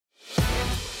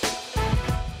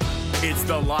It's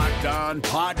the Locked On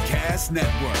Podcast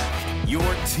Network, your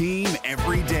team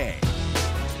every day.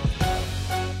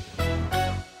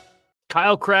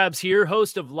 Kyle Krabs here,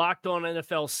 host of Locked On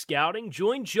NFL Scouting.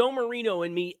 Join Joe Marino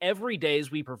and me every day as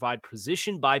we provide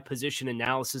position-by-position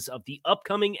analysis of the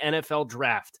upcoming NFL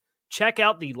Draft. Check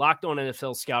out the Locked On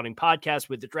NFL Scouting podcast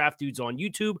with the Draft Dudes on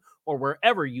YouTube or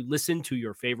wherever you listen to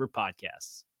your favorite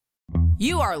podcasts.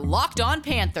 You are Locked On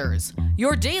Panthers,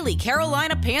 your daily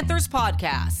Carolina Panthers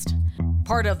podcast.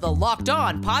 Part of the Locked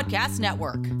On Podcast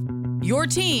Network, your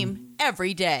team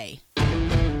every day.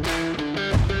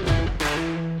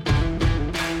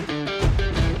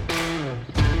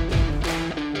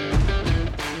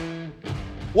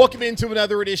 Welcome into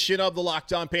another edition of the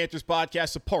Locked On Panthers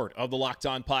podcast, a part of the Locked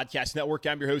On Podcast Network.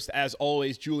 I'm your host, as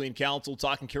always, Julian Council,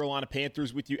 talking Carolina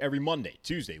Panthers with you every Monday,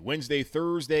 Tuesday, Wednesday,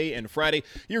 Thursday, and Friday.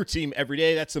 Your team every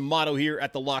day. That's the motto here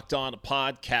at the Locked On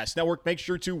Podcast Network. Make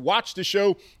sure to watch the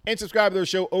show and subscribe to the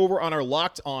show over on our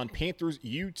Locked On Panthers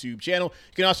YouTube channel.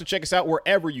 You can also check us out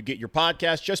wherever you get your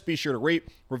podcasts. Just be sure to rate,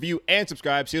 review, and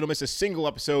subscribe so you don't miss a single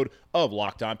episode of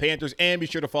Locked On Panthers. And be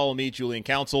sure to follow me, Julian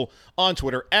Council, on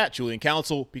Twitter at Julian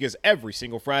Council, because every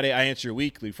single Friday I answer your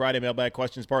weekly Friday mailbag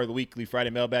questions, part of the weekly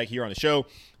Friday mailbag here on the show.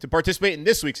 To participate in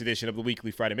this week's edition of the weekly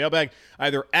Friday mailbag,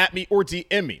 either at me or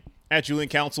DM me at Julian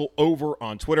Council over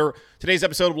on Twitter. Today's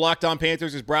episode of Locked On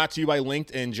Panthers is brought to you by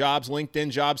LinkedIn Jobs. LinkedIn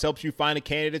Jobs helps you find the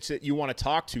candidates that you want to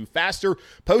talk to faster.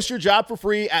 Post your job for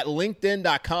free at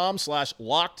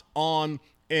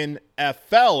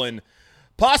linkedin.com/lockedonnfl. And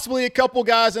possibly a couple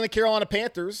guys in the Carolina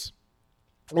Panthers,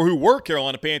 or who were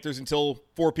Carolina Panthers until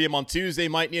 4 p.m. on Tuesday,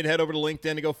 might need to head over to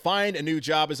LinkedIn to go find a new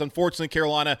job, as unfortunately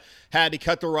Carolina had to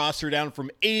cut the roster down from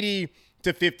 80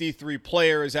 to 53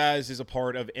 players, as is a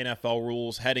part of NFL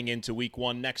rules heading into Week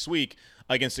 1 next week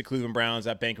against the Cleveland Browns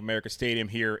at Bank of America Stadium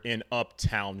here in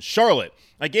Uptown Charlotte.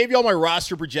 I gave you all my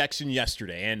roster projection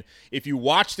yesterday, and if you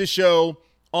watch the show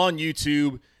on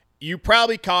YouTube, you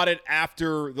probably caught it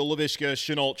after the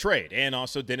Laviska-Shenault trade, and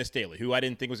also Dennis Daly, who I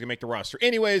didn't think was going to make the roster.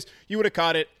 Anyways, you would have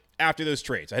caught it after those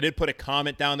trades. I did put a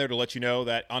comment down there to let you know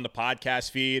that on the podcast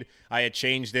feed, I had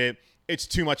changed it. It's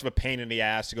too much of a pain in the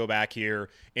ass to go back here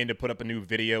and to put up a new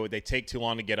video. They take too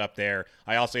long to get up there.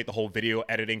 I also hate the whole video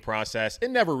editing process.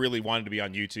 It never really wanted to be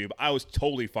on YouTube. I was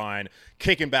totally fine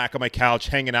kicking back on my couch,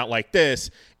 hanging out like this,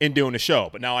 and doing the show.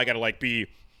 But now I got to be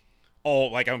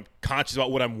I'm conscious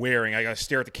about what I'm wearing. I got to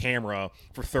stare at the camera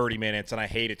for 30 minutes, and I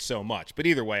hate it so much. But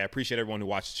either way, I appreciate everyone who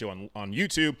watched the show on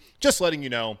YouTube. Just letting you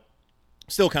know,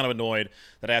 still kind of annoyed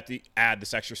that I have to add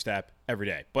this extra step every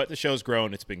day. But the show's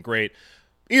grown. It's been great.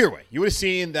 Either way, you would have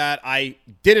seen that I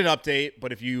did an update,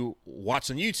 but if you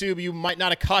watched on YouTube, you might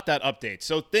not have caught that update.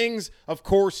 So things, of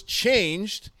course,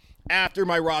 changed after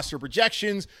my roster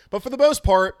projections. But for the most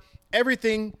part,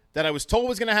 everything that I was told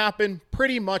was going to happen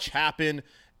pretty much happened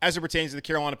as it pertains to the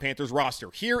Carolina Panthers roster.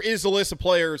 Here is the list of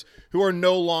players who are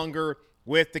no longer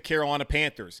with the Carolina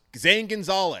Panthers. Zane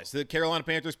Gonzalez, the Carolina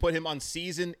Panthers put him on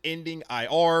season-ending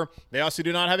IR. They also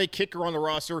do not have a kicker on the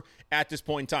roster at this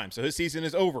point in time, so his season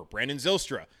is over. Brandon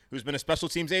Zylstra, who's been a special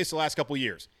teams ace the last couple of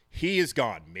years, he is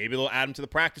gone. Maybe they'll add him to the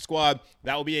practice squad.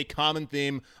 That will be a common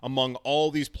theme among all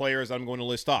these players I'm going to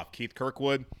list off. Keith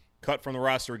Kirkwood, cut from the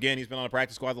roster again. He's been on the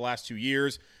practice squad the last 2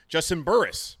 years. Justin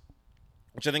Burris,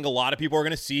 which I think a lot of people are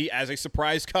going to see as a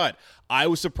surprise cut. I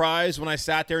was surprised when I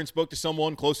sat there and spoke to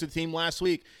someone close to the team last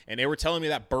week, and they were telling me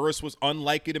that Burris was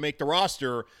unlikely to make the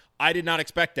roster. I did not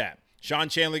expect that. Sean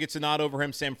Chandler gets a nod over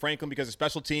him. Sam Franklin, because of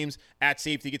special teams at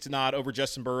safety, gets a nod over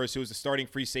Justin Burris, who was the starting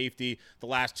free safety the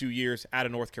last 2 years out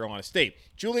of North Carolina State.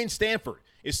 Julian Stanford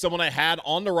is someone I had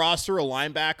on the roster, a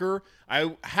linebacker.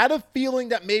 I had a feeling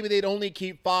that maybe they'd only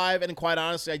keep 5, and quite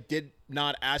honestly, I did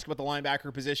not ask about the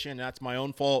linebacker position. That's my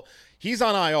own fault. He's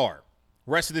on IR.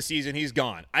 Rest of the season, he's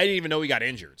gone. I didn't even know he got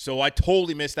injured, so I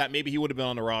totally missed that. Maybe he would have been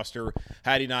on the roster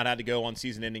had he not had to go on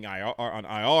season-ending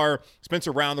IR.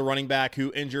 Spencer Brown, the running back,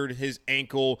 who injured his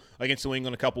ankle against New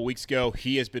England a couple weeks ago,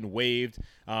 he has been waived,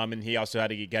 and he also had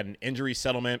to get an injury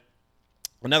settlement.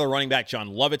 Another running back, John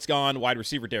Lovett's gone. Wide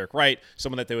receiver, Derek Wright,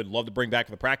 someone that they would love to bring back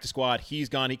to the practice squad. He's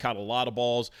gone. He caught a lot of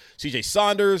balls. CJ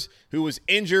Saunders, who was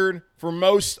injured for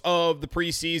most of the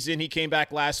preseason. He came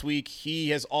back last week.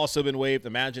 He has also been waived.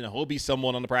 Imagine he'll be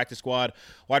someone on the practice squad.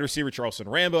 Wide receiver, Charleston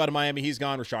Rambo out of Miami. He's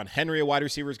gone. Rashawn Henry, a wide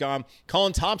receiver, is gone.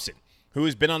 Colin Thompson, who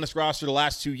has been on this roster the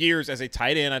last 2 years as a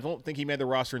tight end. I don't think he made the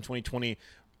roster in 2020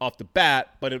 off the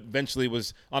bat, but eventually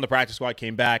was on the practice squad,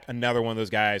 came back. Another one of those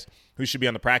guys who should be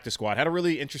on the practice squad. Had a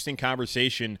really interesting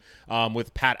conversation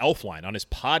with Pat Elflein on his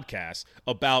podcast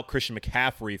about Christian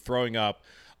McCaffrey throwing up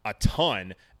a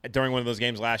ton during one of those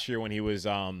games last year when he was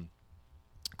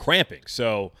cramping.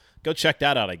 So go check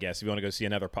that out, I guess, if you want to go see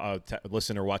another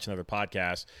listen or watch another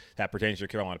podcast that pertains to the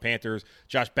Carolina Panthers.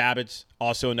 Josh Babbitt's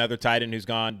also another tight end who's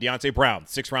gone. Deontay Brown,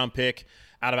 6th-round pick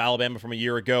out of Alabama from a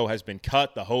year ago, has been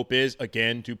cut. The hope is,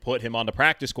 again, to put him on the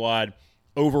practice squad,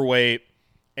 overweight,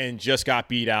 and just got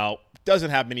beat out.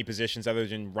 Doesn't have many positions other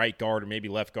than right guard or maybe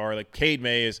left guard. Like Cade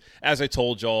May is, as I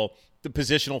told y'all, the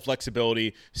positional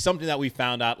flexibility, something that we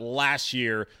found out last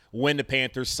year when the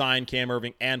Panthers signed Cam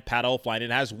Erving and Pat Elflein.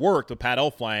 It has worked with Pat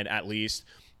Elflein, at least.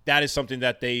 That is something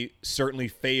that they certainly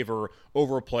favor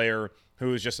over a player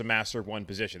who is just a master of one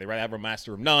position. They'd rather have a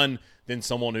master of none than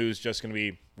someone who's just going to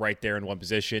be right there in one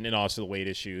position, and also the weight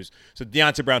issues. So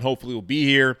Deontay Brown hopefully will be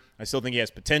here. I still think he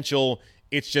has potential.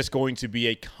 It's just going to be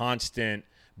a constant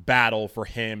battle for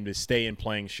him to stay in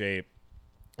playing shape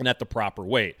and at the proper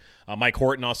weight. Mike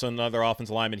Horton, also another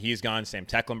offensive lineman, he's gone. Sam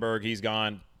Tecklenburg, he's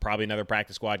gone. Probably another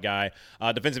practice squad guy.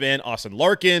 Defensive end, Austin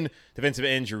Larkin. Defensive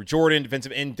end, Drew Jordan.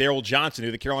 Defensive end, Darryl Johnson,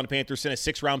 who the Carolina Panthers sent a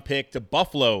 6th-round pick to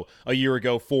Buffalo a year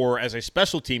ago for as a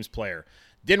special teams player.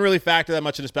 Didn't really factor that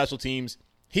much into special teams.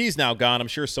 He's now gone. I'm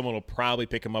sure someone will probably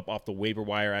pick him up off the waiver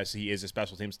wire as he is a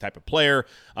special teams type of player.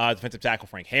 Defensive tackle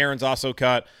Frank Herron's also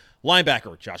cut.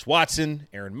 Linebacker Josh Watson,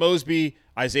 Aaron Mosby,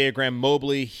 Isaiah Graham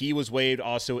Mobley. He was waived.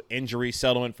 Also injury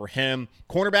settlement for him.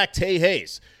 Cornerback Tay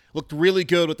Hayes looked really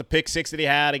good with the pick 6 that he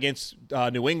had against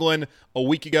New England a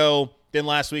week ago. Then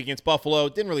last week against Buffalo,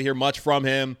 didn't really hear much from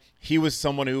him. He was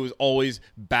someone who was always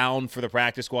bound for the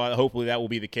practice squad. Hopefully that will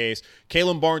be the case.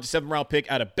 Kalen Barnes, a 7th-round pick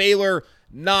out of Baylor.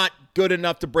 Not good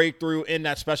enough to break through in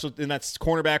that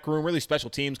cornerback room. Really, special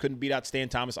teams couldn't beat out Stan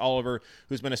Thomas Oliver,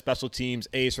 who's been a special teams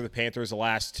ace for the Panthers the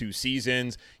last 2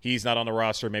 seasons. He's not on the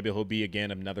roster. Maybe he'll be,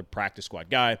 again, another practice squad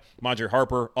guy. Mondre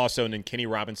Harper, also, and then Kenny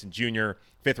Robinson Jr.,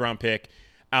 5th-round pick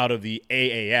out of the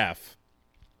AAF.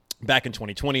 Back in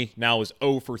 2020, now is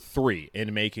 0 for 3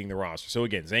 in making the roster. So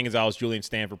again, Zane Gonzalez, Julian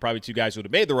Stanford, probably 2 guys who would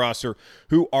have made the roster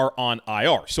who are on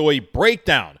IR. So a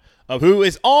breakdown of who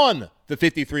is on the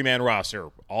 53-man roster.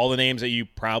 All the names that you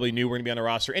probably knew were going to be on the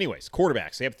roster. Anyways,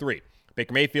 quarterbacks, they have 3.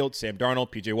 Baker Mayfield, Sam Darnold,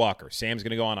 P.J. Walker. Sam's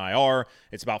going to go on IR.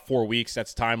 It's about 4 weeks.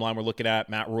 That's the timeline we're looking at.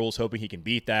 Matt Rule's hoping he can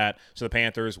beat that. So the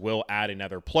Panthers will add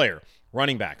another player.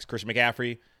 Running backs, Christian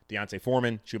McCaffrey, Deontay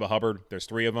Foreman, Chuba Hubbard. There's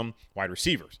 3 of them. Wide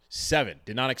receivers, 7.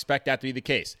 Did not expect that to be the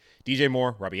case. DJ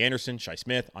Moore, Robbie Anderson, Shai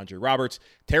Smith, Andre Roberts,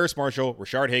 Terrace Marshall,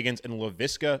 Rashard Higgins, and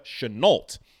Laviska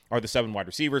Shenault are the 7 wide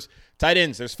receivers. Tight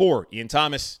ends, there's 4. Ian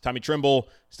Thomas, Tommy Trimble,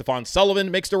 Stephon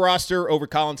Sullivan makes the roster over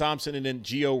Colin Thompson, and then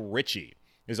Gio Ritchie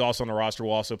is also on the roster.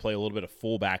 Will also play a little bit of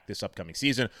fullback this upcoming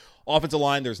season. Offensive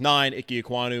line, there's 9. Ike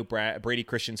Ekwonu, Brady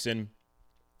Christensen,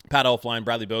 Pat Elflein,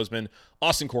 Bradley Bozeman,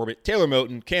 Austin Corbett, Taylor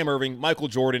Moton, Cam Erving, Michael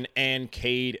Jordan, and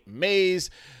Cade Mays.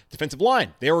 Defensive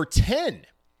line, there were 10.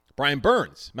 Brian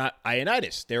Burns, Matt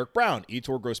Ioannidis, Derek Brown,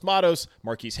 Etor Gross-Matos,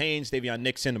 Marquise Haynes, Davion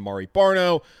Nixon, Amari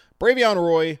Barno, Bravion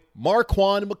Roy,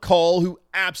 Marquand McCall, who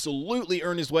absolutely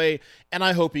earned his way, and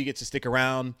I hope he gets to stick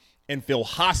around. And Phil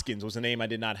Hoskins was a name I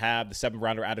did not have, the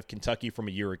 7th-rounder out of Kentucky from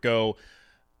a year ago.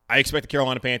 I expect the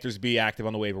Carolina Panthers to be active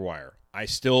on the waiver wire. I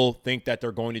still think that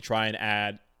they're going to try and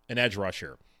add an edge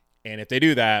rusher. And if they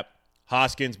do that,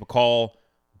 Hoskins, McCall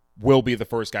will be the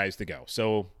first guys to go.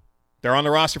 So they're on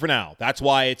the roster for now. That's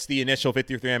why it's the initial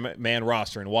 53-man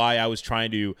roster and why I was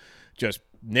trying to just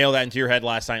nail that into your head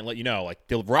last night and let you know, like,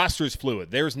 the roster is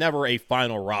fluid. There's never a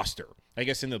final roster. I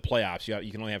guess in the playoffs,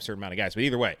 you can only have a certain amount of guys. But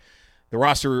either way, the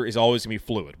roster is always going to be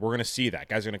fluid. We're going to see that.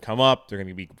 Guys are going to come up. They're going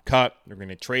to be cut. They're going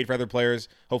to trade for other players.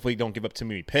 Hopefully don't give up too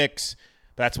many picks.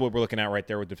 That's what we're looking at right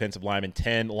there with defensive linemen.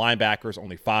 10 linebackers,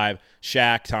 only 5.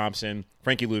 Shaq Thompson,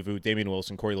 Frankie Luvu, Damian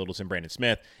Wilson, Corey Littleton, Brandon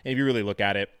Smith. And if you really look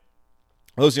at it,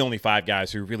 those are the only 5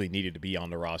 guys who really needed to be on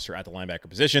the roster at the linebacker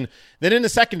position. Then in the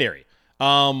secondary,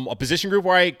 a position group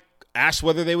where I asked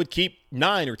whether they would keep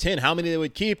 9 or 10, how many they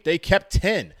would keep. They kept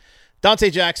 10.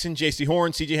 Dante Jackson, J.C.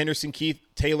 Horn, C.J. Henderson, Keith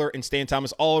Taylor, and Stan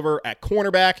Thomas Oliver at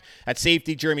cornerback. At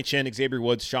safety, Jeremy Chin, Xavier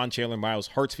Woods, Sean Chandler, Miles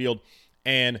Hartsfield,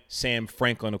 and Sam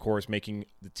Franklin, of course, making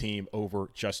the team over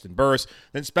Justin Burris.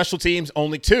 Then special teams,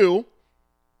 only 2.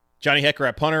 Johnny Hecker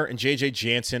at punter and J.J.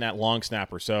 Jansen at long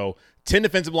snapper. So 10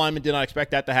 defensive linemen, did not expect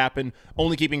that to happen.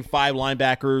 Only keeping 5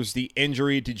 linebackers. The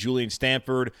injury to Julian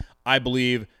Stanford, I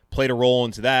believe, played a role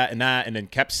into that, and then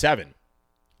kept 7.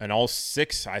 And all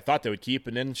 6 I thought they would keep.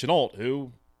 And then Shenault,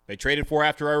 who they traded for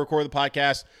after I recorded the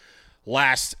podcast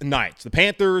last night. So the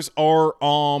Panthers are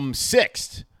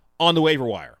 6th on the waiver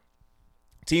wire.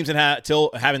 Teams have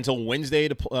until Wednesday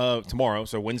tomorrow,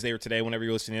 so Wednesday or today, whenever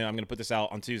you're listening. I'm going to put this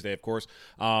out on Tuesday, of course.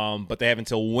 But they have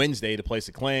until Wednesday to place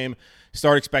a claim.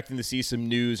 Start expecting to see some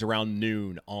news around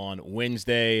noon on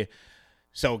Wednesday.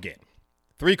 So again,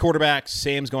 3 quarterbacks.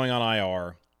 Sam's going on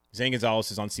IR. Zane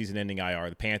Gonzalez is on season-ending IR.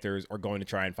 The Panthers are going to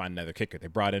try and find another kicker. They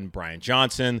brought in Brian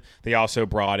Johnson. They also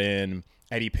brought in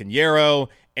Eddie Pinheiro.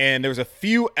 And there's a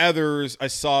few others. I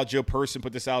saw Joe Person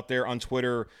put this out there on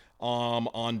Twitter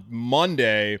on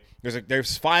Monday.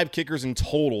 There's 5 kickers in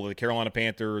total that the Carolina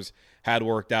Panthers had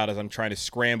worked out as I'm trying to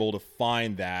scramble to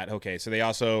find that. Okay, so they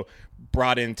also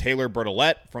brought in Taylor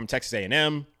Bertolette from Texas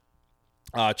A&M,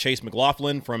 Chase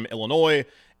McLaughlin from Illinois,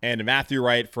 and Matthew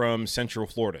Wright from Central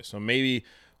Florida. So maybe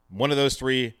one of those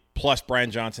 3, plus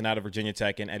Brian Johnson out of Virginia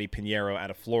Tech and Eddie Pinheiro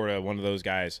out of Florida, one of those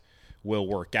guys will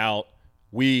work out.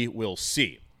 We will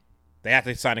see. They have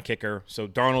to sign a kicker, so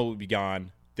Darnold will be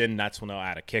gone. Then that's when they'll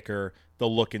add a kicker.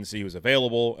 They'll look and see who's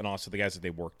available and also the guys that they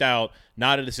worked out.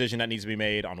 Not a decision that needs to be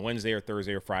made on Wednesday or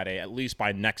Thursday or Friday. At least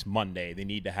by next Monday, they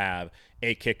need to have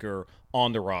a kicker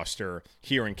on the roster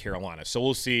here in Carolina. So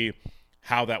we'll see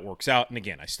how that works out. And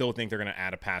again, I still think they're going to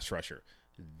add a pass rusher.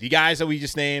 The guys that we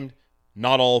just named,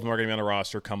 not all of them are going to be on the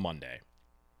roster come Monday.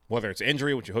 Whether it's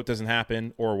injury, which you hope doesn't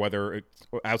happen, or whether it's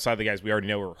outside the guys we already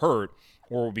know are hurt,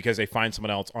 or because they find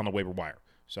someone else on the waiver wire.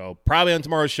 So probably on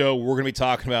tomorrow's show, we're going to be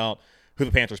talking about who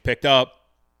the Panthers picked up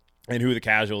and who the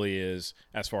casualty is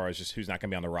as far as just who's not going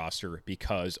to be on the roster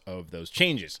because of those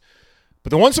changes. But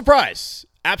the one surprise,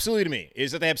 absolutely to me,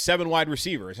 is that they have 7 wide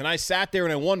receivers. And I sat there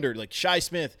and I wondered, like, Shi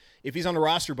Smith, if he's on the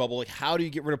roster bubble, like, how do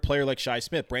you get rid of a player like Shi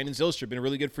Smith? Brandon Zylstra been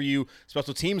really good for you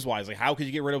special teams-wise. Like, how could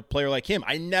you get rid of a player like him?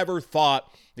 I never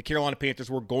thought the Carolina Panthers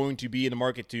were going to be in the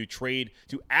market to trade,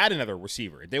 to add another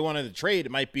receiver. If they wanted to trade,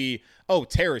 it might be, oh,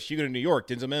 Terrace, you go to New York.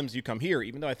 Denzel Mims, you come here.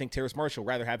 Even though I think Terrace Marshall would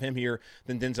rather have him here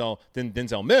than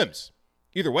Denzel Mims.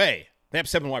 Either way, they have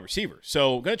 7 wide receivers.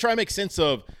 So going to try and make sense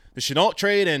of the Shenault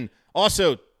trade, and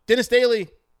also Dennis Daly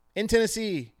in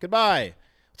Tennessee. Goodbye.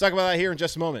 We'll talk about that here in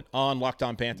just a moment on Locked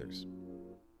On Panthers.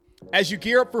 As you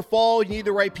gear up for fall, you need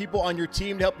the right people on your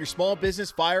team to help your small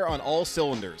business fire on all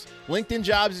cylinders. LinkedIn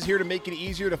Jobs is here to make it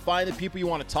easier to find the people you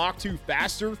want to talk to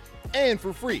faster and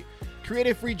for free. Create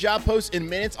a free job post in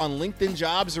minutes on LinkedIn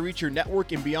Jobs to reach your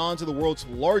network and beyond to the world's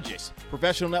largest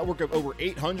professional network of over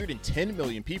 810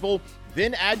 million people.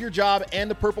 Then add your job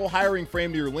and the purple hiring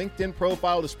frame to your LinkedIn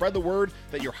profile to spread the word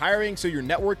that you're hiring so your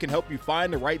network can help you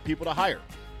find the right people to hire.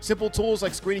 Simple tools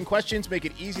like screening questions make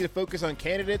it easy to focus on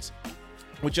candidates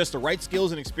with just the right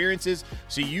skills and experiences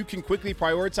so you can quickly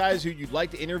prioritize who you'd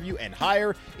like to interview and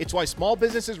hire. It's why small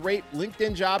businesses rate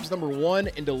LinkedIn Jobs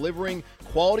 #1 in delivering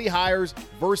quality hires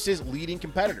versus leading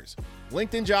competitors.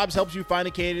 LinkedIn Jobs helps you find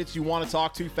the candidates you want to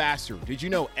talk to faster. Did you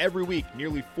know every week,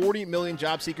 nearly 40 million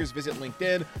job seekers visit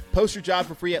LinkedIn? Post your job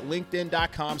for free at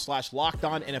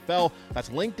linkedin.com/LockedOnNFL. That's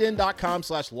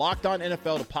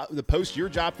linkedin.com/LockedOnNFL to post your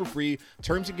job for free.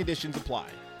 Terms and conditions apply.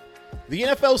 The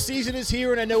NFL season is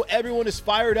here, and I know everyone is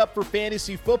fired up for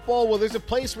fantasy football. Well, there's a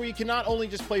place where you can not only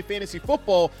just play fantasy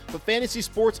football, but fantasy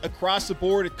sports across the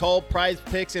board. It's called Prize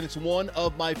Picks, and it's one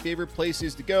of my favorite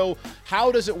places to go.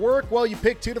 How does it work? Well, you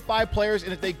pick 2 to 5 players,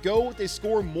 and if they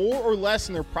score more or less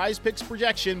in their Prize Picks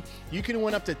projection, you can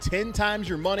win up to 10 times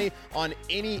your money on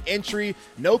any entry.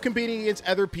 No competing against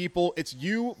other people. It's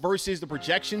you versus the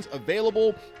projections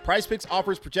available. Prize Picks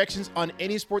offers projections on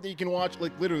any sport that you can watch,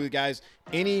 like literally, guys,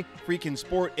 any freaking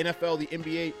sport: NFL, the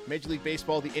NBA, Major League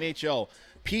Baseball, the NHL,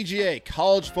 PGA,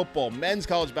 college football, men's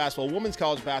college basketball, women's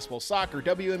college basketball, soccer,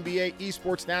 WNBA,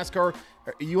 esports, NASCAR.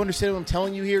 You understand what I'm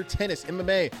telling you here? Tennis,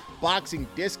 MMA, boxing,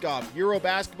 disc golf, Euro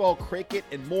basketball, cricket,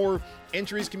 and more.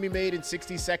 Entries can be made in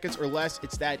 60 seconds or less.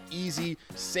 It's that easy,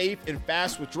 safe, and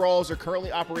fast. Withdrawals are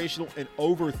currently operational in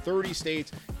over 30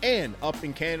 states and up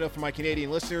in Canada for my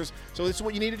Canadian listeners. So this is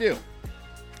what you need to do.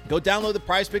 Go download the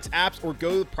PrizePicks apps or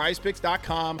go to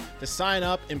prizepicks.com to sign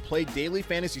up and play daily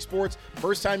fantasy sports.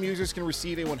 First-time users can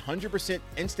receive a 100%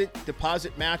 instant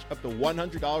deposit match up to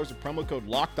 $100 with promo code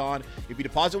LOCKEDON. If you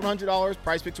deposit $100,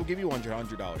 PrizePicks will give you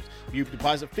 $100. If you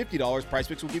deposit $50,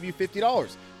 PrizePicks will give you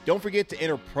 $50. Don't forget to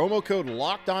enter promo code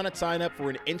LOCKEDON at sign up for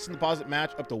an instant deposit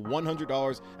match up to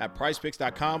 $100 at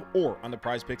prizepicks.com or on the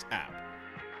PrizePicks app.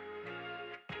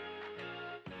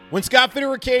 When Scott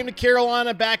Fitterer came to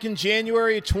Carolina back in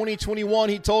January of 2021,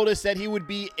 he told us that he would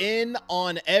be in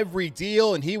on every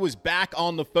deal, and he was back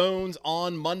on the phones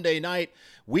on Monday night,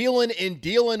 wheeling and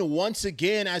dealing once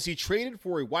again as he traded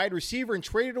for a wide receiver and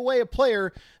traded away a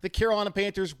player the Carolina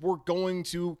Panthers were going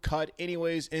to cut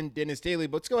anyways in Dennis Daly.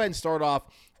 But let's go ahead and start off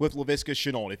with Laviska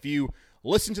Shenault. If you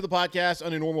listen to the podcast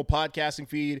on a normal podcasting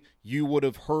feed, you would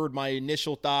have heard my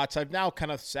initial thoughts. I've now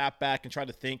kind of sat back and tried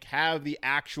to think, have the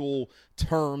actual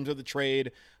terms of the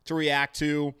trade to react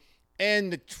to,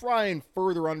 and to try and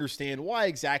further understand why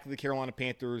exactly the Carolina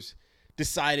Panthers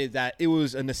decided that it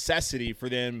was a necessity for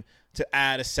them to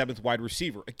add a 7th wide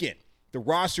receiver. Again, The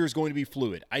roster is going to be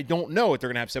fluid. I don't know if they're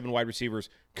going to have 7 wide receivers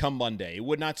come Monday. It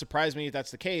would not surprise me if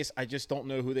that's the case. I just don't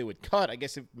know who they would cut. I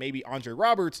guess if maybe Andre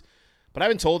Roberts, but I've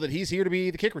been told that he's here to be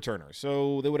the kick returner.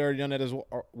 So they would have already done that as well,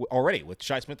 already with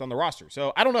Shi Smith on the roster.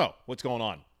 So I don't know what's going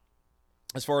on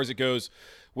as far as it goes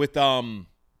with the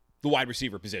wide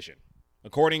receiver position.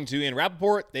 According to Ian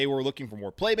Rappaport, they were looking for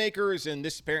more playmakers, and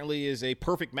this apparently is a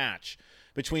perfect match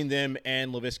between them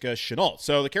and Laviska Shenault.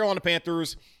 So the Carolina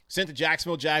Panthers sent the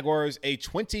Jacksonville Jaguars a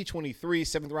 2023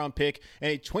 7th-round pick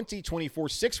and a 2024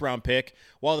 6th-round pick,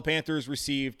 while the Panthers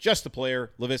received just the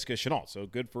player, Laviska Shenault. So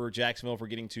good for Jacksonville for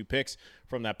getting 2 picks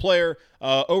from that player.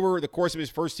 Over the course of his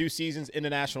first 2 seasons in the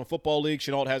National Football League,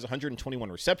 Shenault has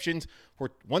 121 receptions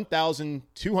for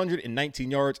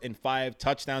 1,219 yards and 5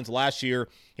 touchdowns. Last year,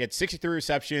 he had 63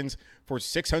 receptions for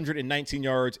 619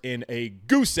 yards in a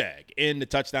goose egg in the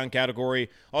touchdown category.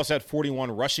 Also had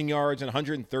 41 rushing yards and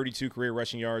 132 career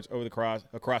rushing yards over the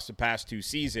across the past 2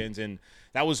 seasons. And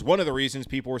that was one of the reasons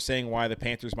people were saying why the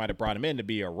Panthers might have brought him in to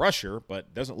be a rusher,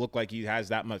 but doesn't look like he has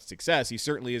that much success. He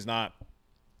certainly is not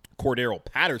Cordero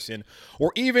Patterson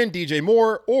or even DJ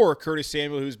Moore or Curtis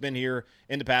Samuel, who's been here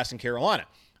in the past in Carolina.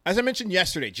 As I mentioned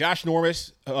yesterday, Josh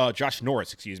Norris, who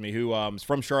is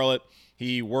from Charlotte.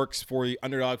 He works for the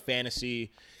Underdog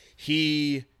Fantasy.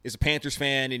 He is a Panthers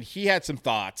fan, and he had some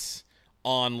thoughts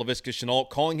on Laviska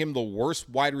Shenault, calling him the worst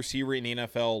wide receiver in the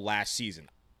NFL last season.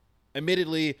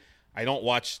 Admittedly, I don't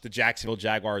watch the Jacksonville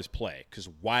Jaguars play, because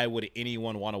why would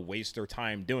anyone want to waste their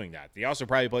time doing that? They also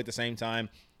probably play at the same time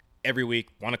every week,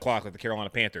 1 o'clock with the Carolina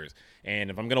Panthers.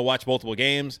 And if I'm going to watch multiple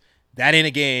games, that ain't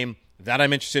a game that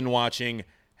I'm interested in watching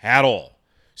at all.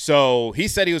 So he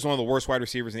said he was one of the worst wide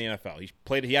receivers in the NFL.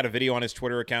 He had a video on his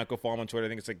Twitter account. Go follow him on Twitter. I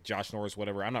think it's like Josh Norris,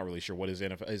 whatever. I'm not really sure what his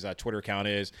Twitter account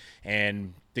is.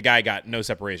 And the guy got no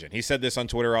separation. He said this on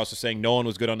Twitter, also saying no one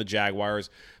was good on the Jaguars.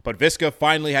 But Viska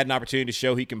finally had an opportunity to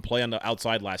show he can play on the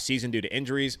outside last season due to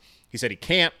injuries. He said he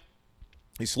can't.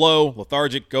 He's slow,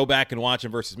 lethargic. Go back and watch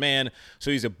him versus man. So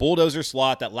he's a bulldozer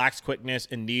slot that lacks quickness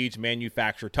and needs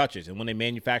manufactured touches. And when they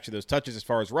manufacture those touches as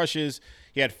far as rushes,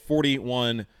 he had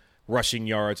 41 rushing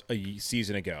yards a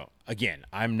season ago. Again,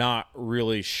 I'm not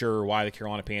really sure why the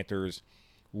Carolina Panthers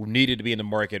needed to be in the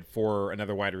market for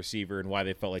another wide receiver and why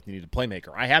they felt like they needed a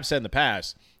playmaker. I have said in the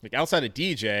past, like outside of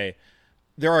DJ,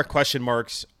 there are question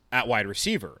marks at wide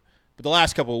receiver. But the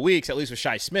last couple of weeks, at least with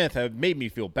Shi Smith, have made me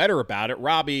feel better about it.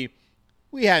 Robbie,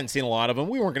 we hadn't seen a lot of him.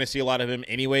 We weren't going to see a lot of him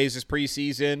anyways this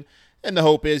preseason. And the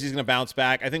hope is he's going to bounce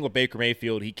back. I think with Baker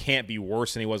Mayfield, he can't be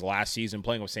worse than he was last season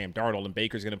playing with Sam Darnold, and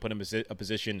Baker's going to put him in a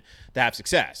position to have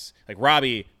success. Like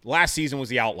Robbie, last season was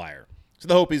the outlier. So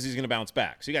the hope is he's going to bounce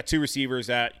back. So you got 2 receivers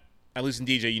that, at least in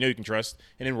DJ, you can trust.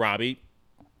 And in Robbie,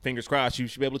 fingers crossed, you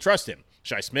should be able to trust him.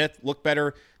 Shi Smith looked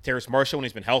better. Terrace Marshall, when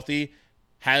he's been healthy,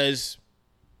 has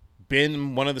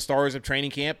been one of the stars of training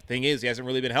camp. Thing is, he hasn't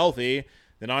really been healthy.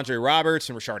 Then Andre Roberts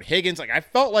and Rashard Higgins. Like, I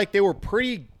felt like they were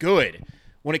pretty good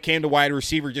when it came to wide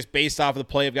receiver, just based off of the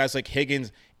play of guys like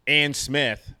Higgins and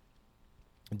Smith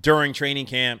during training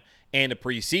camp and the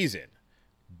preseason.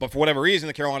 But for whatever reason,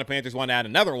 the Carolina Panthers want to add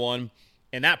another one,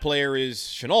 and that player is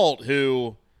Shenault,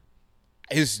 who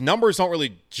his numbers don't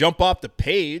really jump off the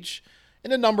page,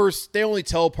 and the numbers, they only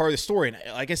tell part of the story. And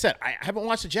like I said, I haven't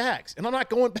watched the Jags, and I'm not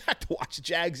going back to watch the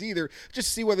Jags either, just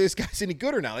to see whether this guy's any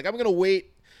good or not. Like, I'm going to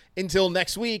wait until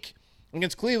next week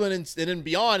against Cleveland and then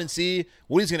beyond and see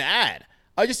what he's going to add.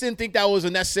 I just didn't think that was a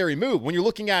necessary move. When you're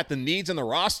looking at the needs on the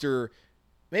roster,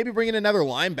 maybe bring in another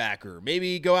linebacker.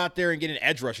 Maybe go out there and get an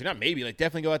edge rusher. Not maybe, like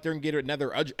definitely go out there and get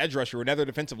another edge rusher or another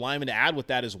defensive lineman to add with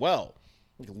that as well.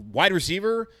 Wide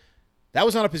receiver, that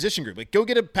was not a position group. Like, go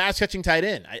get a pass-catching tight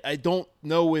end. I don't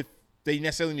know if they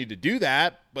necessarily need to do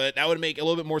that, but that would make a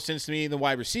little bit more sense to me than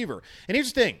wide receiver. And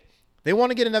here's the thing. They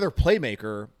want to get another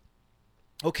playmaker.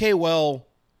 Okay, well,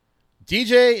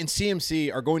 DJ and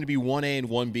CMC are going to be 1A and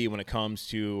 1B when it comes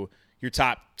to your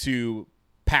top 2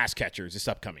 pass catchers this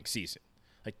upcoming season.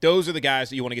 Like, those are the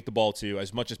guys that you want to get the ball to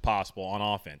as much as possible on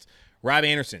offense. Rob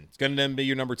Anderson is going to then be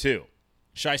your number 2.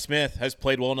 Shi Smith has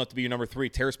played well enough to be your number 3.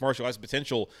 Terrace Marshall has the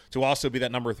potential to also be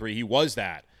that number 3. He was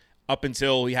that up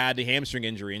until he had the hamstring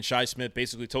injury, and Shi Smith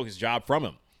basically took his job from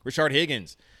him. Rashard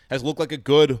Higgins has looked like a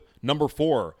good number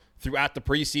 4 throughout the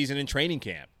preseason and training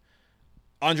camp.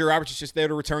 Andre Roberts is just there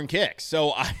to return kicks.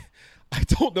 So I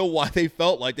don't know why they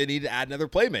felt like they needed to add another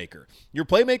playmaker. Your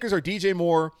playmakers are DJ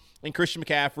Moore and Christian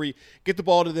McCaffrey. Get the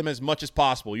ball to them as much as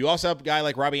possible. You also have a guy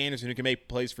like Robbie Anderson who can make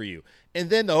plays for you. And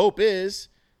then the hope is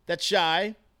that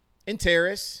Shi and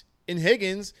Terrace and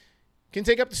Higgins can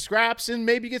take up the scraps and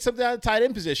maybe get something out of the tight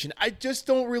end position. I just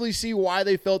don't really see why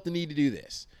they felt the need to do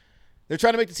this. They're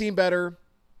trying to make the team better.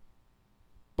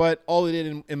 but all they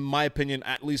did, in my opinion,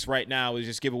 at least right now, is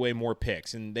just give away more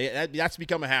picks. And that's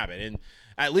become a habit. And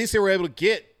at least they were able to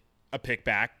get a pick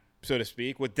back, so to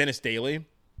speak, with Dennis Daly,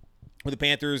 who the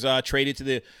Panthers traded to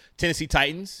the Tennessee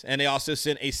Titans. And they also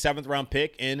sent a 7th-round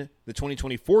pick in the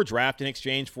 2024 draft in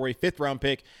exchange for a 5th-round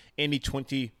pick in the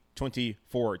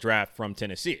 2024 draft from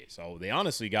Tennessee. So they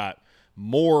honestly got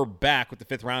more back with the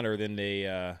 5th-rounder than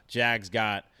the Jags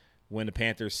got when the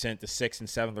Panthers sent the 6th and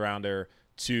 7th-rounder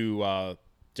to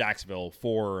Jacksonville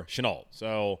for Shenault.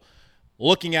 So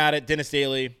looking at it, Dennis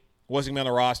Daly wasn't on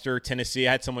the roster. Tennessee,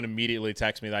 I had someone immediately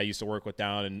text me that I used to work with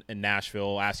down in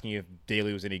Nashville asking if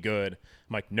Daly was any good.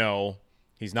 I'm like, no,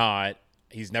 he's not.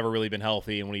 He's never really been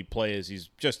healthy, and when he plays, he's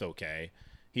just okay.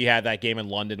 He had that game in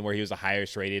London where he was the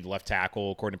highest-rated left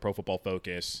tackle according to Pro Football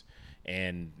Focus,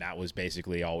 and that was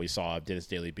basically all we saw of Dennis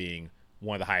Daly being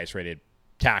one of the highest-rated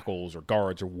tackles or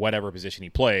guards or whatever position he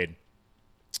played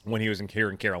when he was here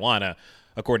in Carolina,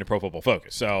 according to Pro Football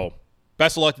Focus. So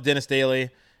best of luck to Dennis Daly.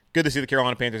 Good to see the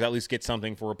Carolina Panthers at least get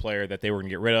something for a player that they were going to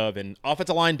get rid of. And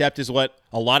offensive line depth is what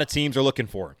a lot of teams are looking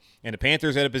for. And the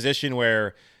Panthers are at a position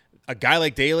where a guy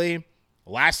like Daly,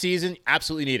 last season,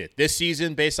 absolutely needed. This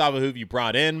season, based off of who you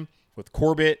brought in with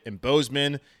Corbett and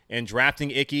Bozeman and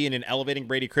drafting Icky and then elevating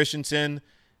Brady Christensen,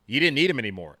 you didn't need him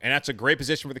anymore. And that's a great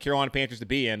position for the Carolina Panthers to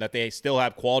be in, that they still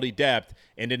have quality depth,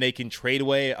 and then they can trade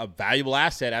away a valuable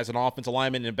asset as an offensive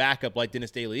lineman and backup like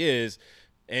Dennis Daly is.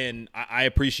 And I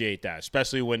appreciate that,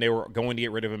 especially when they were going to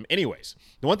get rid of him anyways.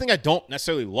 The one thing I don't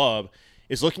necessarily love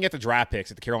is looking at the draft picks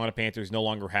that the Carolina Panthers no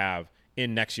longer have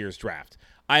in next year's draft.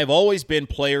 I have always been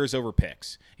players over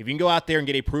picks. If you can go out there and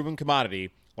get a proven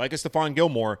commodity like a Stephon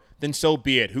Gilmore, then so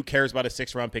be it. Who cares about a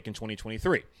 6th-round pick in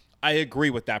 2023? I agree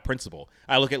with that principle.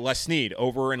 I look at Les Snead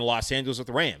over in Los Angeles with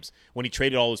the Rams when he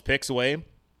traded all his picks away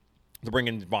to bring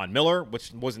in Von Miller,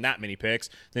 which wasn't that many picks.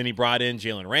 Then he brought in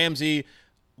Jalen Ramsey,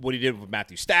 what he did with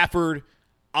Matthew Stafford.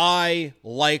 I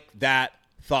like that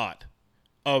thought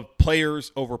of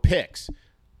players over picks.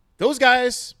 Those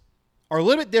guys are a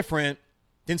little bit different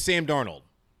than Sam Darnold.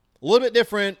 A little bit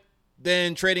different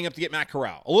than trading up to get Matt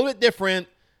Corral. A little bit different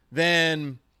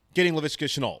than getting Laviska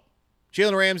Shenault.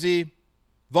 Jalen Ramsey,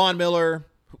 Von Miller,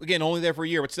 again, only there for a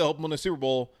year, but still helped him win the Super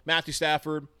Bowl. Matthew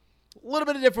Stafford, a little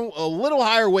bit of different, a little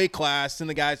higher weight class than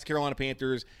the guys the Carolina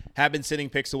Panthers have been sending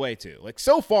picks away to. Like,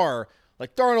 so far,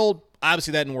 like Darnold,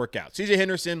 obviously that didn't work out. CJ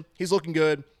Henderson, he's looking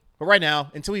good. But right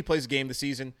now, until he plays a game this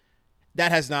season,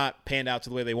 that has not panned out to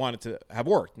the way they wanted to have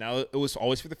worked. Now, it was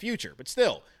always for the future. But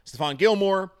still, Stephon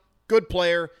Gilmore, good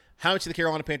player. How much did the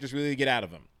Carolina Panthers really get out of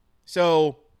him?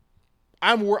 So,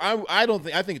 I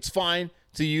think it's fine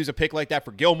to use a pick like that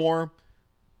for Gilmore.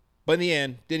 But in the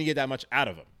end, didn't get that much out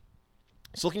of him.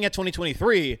 So looking at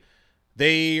 2023,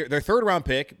 their 3rd-round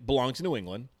pick belongs to New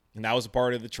England, and that was a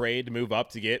part of the trade to move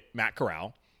up to get Matt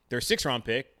Corral. Their 6th-round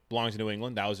pick belongs to New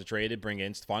England. That was a trade to bring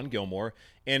in Stephon Gilmore.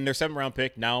 And their 7th-round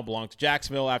pick now belongs to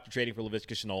Jacksonville after trading for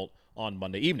Laviska Shenault on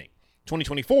Monday evening.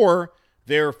 2024,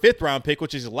 their 5th-round pick,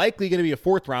 which is likely going to be a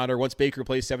 4th-rounder once Baker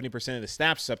plays 70% of the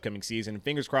snaps this upcoming season. And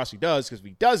fingers crossed he does, because if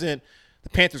he doesn't, the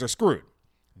Panthers are screwed.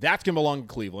 That's going to belong to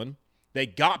Cleveland. They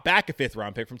got back a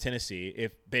 5th-round pick from Tennessee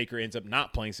if Baker ends up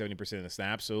not playing 70% of the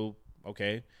snaps. So,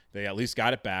 okay, they at least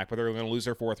got it back, but they're going to lose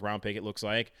their 4th-round pick, it looks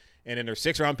like. And then their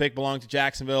 6th-round pick belongs to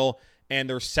Jacksonville, and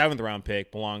their 7th-round pick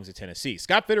belongs to Tennessee.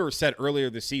 Scott Fitterer said earlier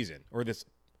this season, or this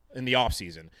in the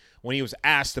offseason, when he was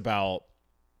asked about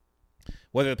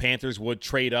whether the Panthers would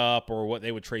trade up or what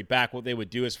they would trade back, what they would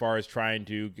do as far as trying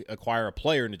to acquire a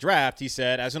player in the draft, he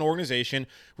said, as an organization,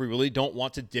 we really don't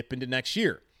want to dip into next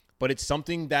year. But it's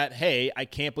something that, hey, I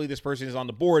can't believe this person is on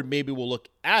the board. Maybe we'll look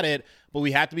at it, but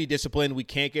we have to be disciplined. We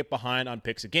can't get behind on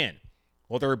picks again.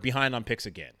 Well, they're behind on picks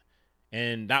again.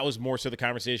 And that was more so the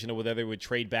conversation of whether they would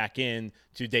trade back in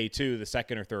to day 2, the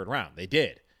 2nd or 3rd round. They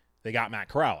did. They got Matt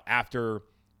Corral after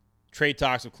trade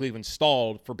talks with Cleveland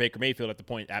stalled for Baker Mayfield at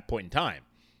that point in time.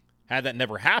 Had that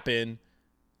never happened,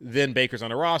 then Baker's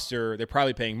on the roster. They're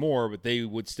probably paying more, but they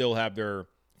would still have their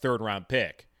 3rd-round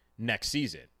pick next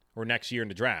season or next year in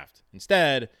the draft.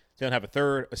 Instead, they don't have a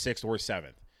 3rd, a 6th, or a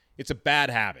 7th. It's a bad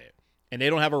habit. And they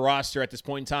don't have a roster at this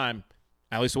point in time,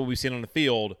 at least what we've seen on the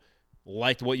field,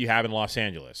 like what you have in Los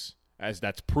Angeles. As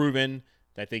that's proven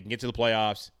that they can get to the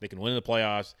playoffs, they can win the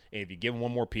playoffs, and if you give them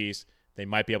one more piece, they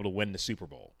might be able to win the Super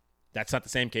Bowl. That's not the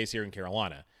same case here in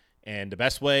Carolina. And the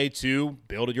best way to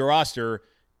build your roster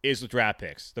is with draft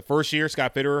picks. The first year,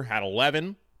 Scott Fitterer had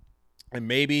 11, and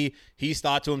maybe he's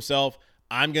thought to himself,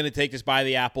 I'm going to take this by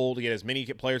the apple to get as many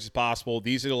players as possible.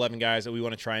 These are the 11 guys that we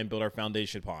want to try and build our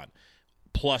foundation upon,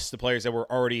 plus the players that were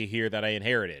already here that I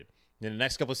inherited. In the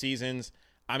next couple of seasons,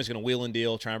 I'm just going to wheel and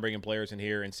deal, try and bring in players in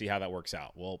here and see how that works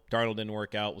out. Well, Darnold didn't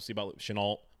work out. We'll see about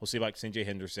Shenault. We'll see about CJ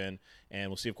Henderson. And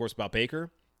we'll see, of course, about Baker.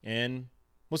 And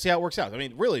we'll see how it works out. I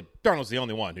mean, really, Darnold's the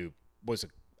only one who was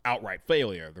an outright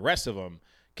failure. The rest of them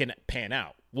can pan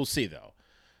out. We'll see, though.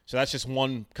 So that's just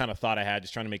one kind of thought I had,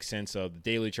 just trying to make sense of the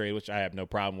Daly trade, which I have no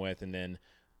problem with, and then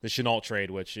the Shenault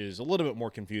trade, which is a little bit more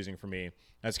confusing for me,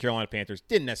 as Carolina Panthers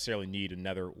didn't necessarily need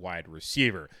another wide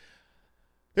receiver.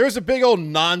 There was a big old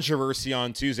controversy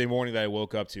on Tuesday morning that I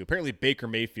woke up to. Apparently Baker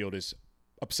Mayfield is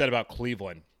upset about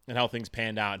Cleveland and how things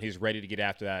panned out, and he's ready to get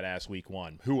after that as week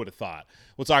one. Who would have thought?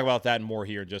 We'll talk about that and more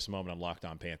here in just a moment on Locked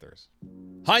On Panthers.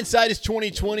 Hindsight is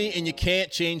 20/20, and you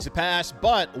can't change the past,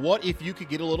 but what if you could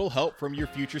get a little help from your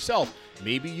future self?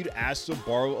 Maybe you'd ask to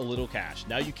borrow a little cash.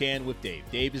 Now you can with Dave.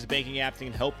 Dave is a banking app that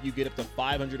can help you get up to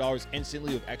 $500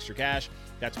 instantly with extra cash.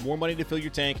 That's more money to fill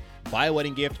your tank, buy a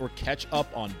wedding gift, or catch up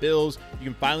on bills. You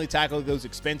can finally tackle those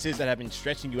expenses that have been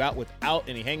stretching you out without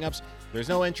any hangups. There's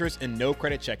no interest and no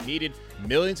credit check needed.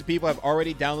 Millions of people have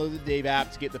already downloaded the Dave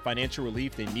app to get the financial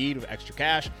relief they need with extra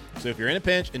cash. So if you're in a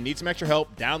pinch and need some extra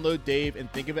help, download Dave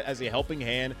and think of it as a helping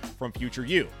hand from future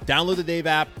you. Download the Dave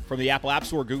app from the Apple App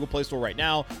Store or Google Play Store right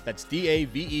now. That's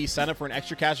DAVE. Sign up for an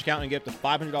extra cash account and get up to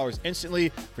 $500 instantly.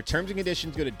 For terms and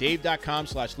conditions, go to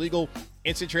dave.com/legal.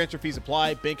 Instant transfer fees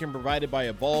apply. Banking provided by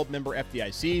Evolve, member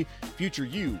FDIC. Future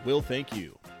you will thank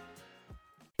you.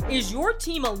 Is your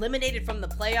team eliminated from the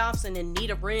playoffs and in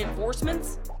need of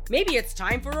reinforcements? Maybe it's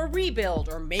time for a rebuild,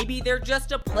 or maybe they're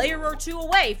just a player or two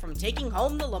away from taking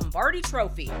home the Lombardi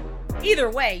Trophy.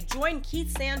 Either way, join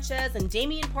Keith Sanchez and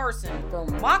Damian Parson for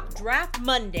Mock Draft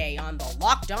Monday on the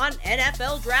Locked On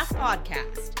NFL Draft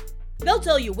Podcast. They'll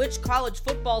tell you which college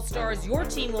football stars your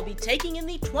team will be taking in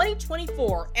the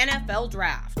 2024 NFL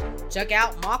Draft. Check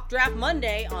out Mock Draft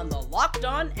Monday on the Locked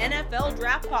On NFL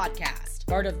Draft Podcast,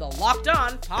 part of the Locked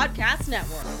On Podcast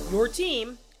Network, your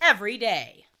team every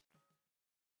day.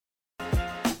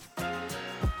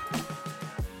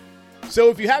 So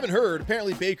if you haven't heard,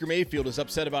 apparently Baker Mayfield is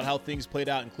upset about how things played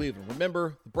out in Cleveland.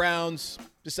 Remember, the Browns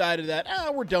decided that,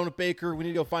 we're done with Baker. We need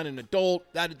to go find an adult.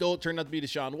 That adult turned out to be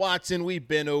Deshaun Watson. We've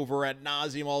been over ad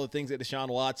nauseum all the things that Deshaun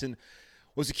Watson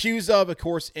was accused of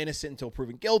course, innocent until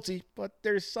proven guilty. But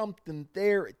there's something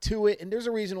there to it, and there's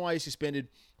a reason why he's suspended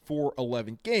for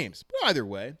 11 games. But either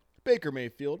way, Baker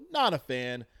Mayfield, not a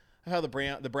fan of how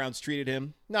the Browns treated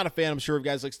him. Not a fan, I'm sure, of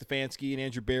guys like Stefanski and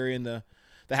Andrew Berry and the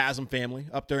Haslam family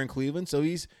up there in Cleveland. So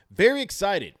he's very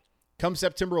excited come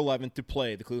September 11th to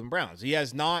play the Cleveland Browns. He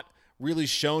has not really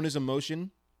shown his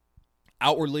emotion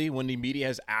outwardly when the media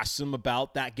has asked him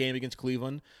about that game against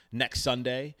Cleveland next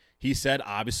Sunday. He said,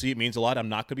 obviously, it means a lot. I'm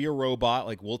not going to be a robot.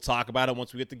 Like, we'll talk about it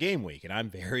once we get to game week. And I'm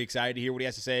very excited to hear what he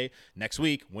has to say next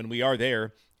week when we are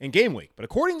there in game week. But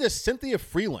according to Cynthia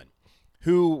Freeland,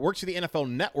 who works for the NFL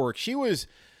Network, she was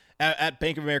at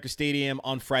Bank of America Stadium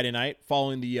on Friday night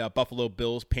following the Buffalo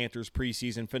Bills-Panthers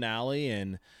preseason finale,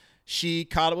 and she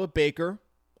caught up with Baker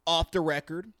off the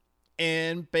record,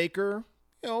 and Baker,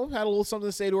 had a little something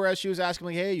to say to her as she was asking,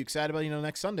 like, hey, you excited about,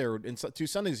 next Sunday or in 2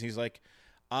 Sundays? And he's like,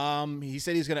 he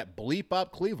said he's going to bleep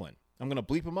up Cleveland. I'm going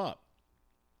to bleep him up.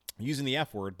 Using the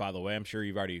F word, by the way. I'm sure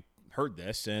you've already heard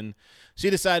this. And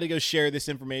she decided to go share this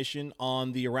information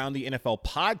on the Around the NFL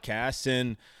podcast,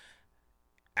 and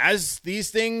as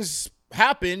these things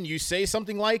happen, you say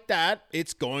something like that,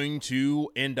 it's going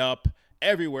to end up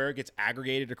everywhere. It gets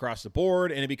aggregated across the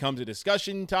board, and it becomes a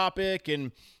discussion topic.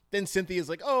 And then Cynthia's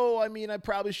like, I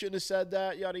probably shouldn't have said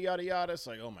that, yada, yada, yada. It's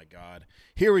like, oh, my God.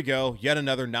 Here we go. Yet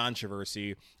another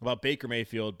controversy about Baker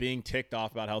Mayfield being ticked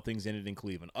off about how things ended in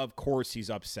Cleveland. Of course he's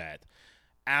upset.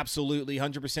 Absolutely,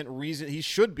 100% reason he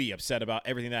should be upset about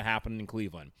everything that happened in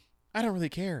Cleveland. I don't really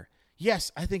care.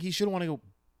 Yes, I think he should want to go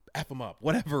F him up,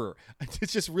 whatever.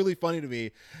 It's just really funny to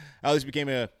me how this became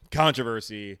a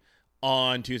controversy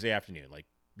on Tuesday afternoon.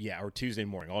 Or Tuesday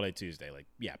morning, all day Tuesday.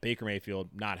 Baker Mayfield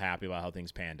not happy about how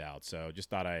things panned out. So just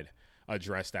thought I'd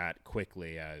address that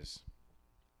quickly as,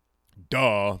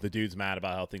 the dude's mad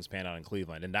about how things panned out in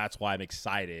Cleveland. And that's why I'm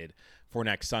excited for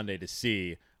next Sunday to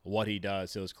see what he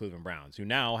does to those Cleveland Browns, who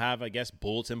now have, I guess,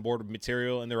 bulletin board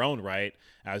material in their own right,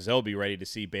 as they'll be ready to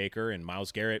see Baker. And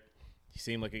Myles Garrett, he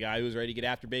seemed like a guy who was ready to get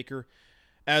after Baker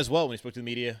as well when he spoke to the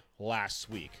media last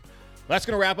week. That's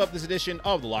going to wrap up this edition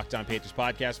of the Locked On Panthers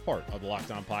podcast, part of the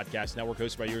Locked On Podcast Network,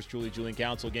 hosted by yours truly, Julian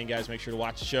Council. Again, guys, make sure to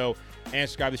watch the show and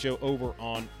subscribe to the show over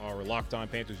on our Locked On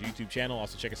Panthers YouTube channel.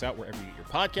 Also, check us out wherever you get your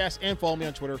podcasts, and follow me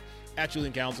on Twitter at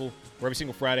Julian Council, where every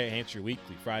single Friday I answer your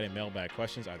weekly Friday mailbag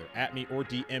questions, either at me or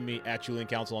DM me at Julian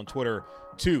Council on Twitter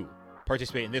to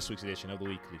participate in this week's edition of the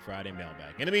weekly Friday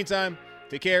mailbag. In the meantime,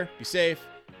 take care, be safe,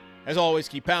 As always,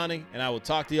 keep pounding, and I will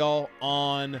talk to y'all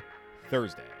on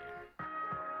Thursday.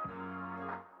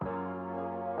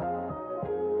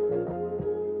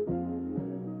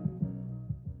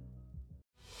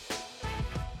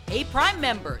 Hey, Prime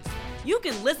members, you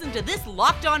can listen to this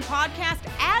Locked On podcast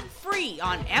ad-free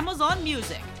on Amazon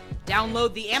Music.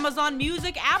 Download the Amazon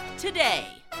Music app today.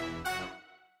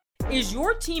 Is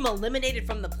your team eliminated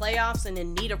from the playoffs and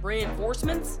in need of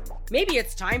reinforcements? Maybe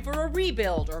it's time for a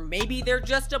rebuild, or maybe they're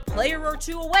just a player or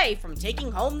two away from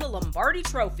taking home the Lombardi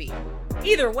Trophy.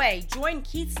 Either way, join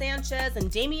Keith Sanchez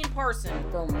and Damian Parson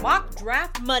for Mock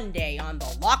Draft Monday on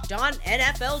the Locked On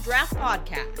NFL Draft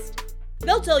Podcast.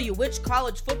 They'll tell you which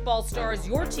college football stars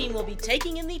your team will be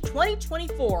taking in the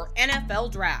 2024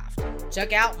 NFL Draft.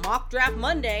 Check out Mock Draft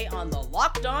Monday on the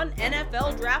Locked On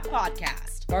NFL Draft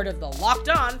Podcast, part of the Locked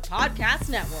On Podcast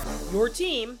Network. Your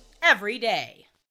team every day.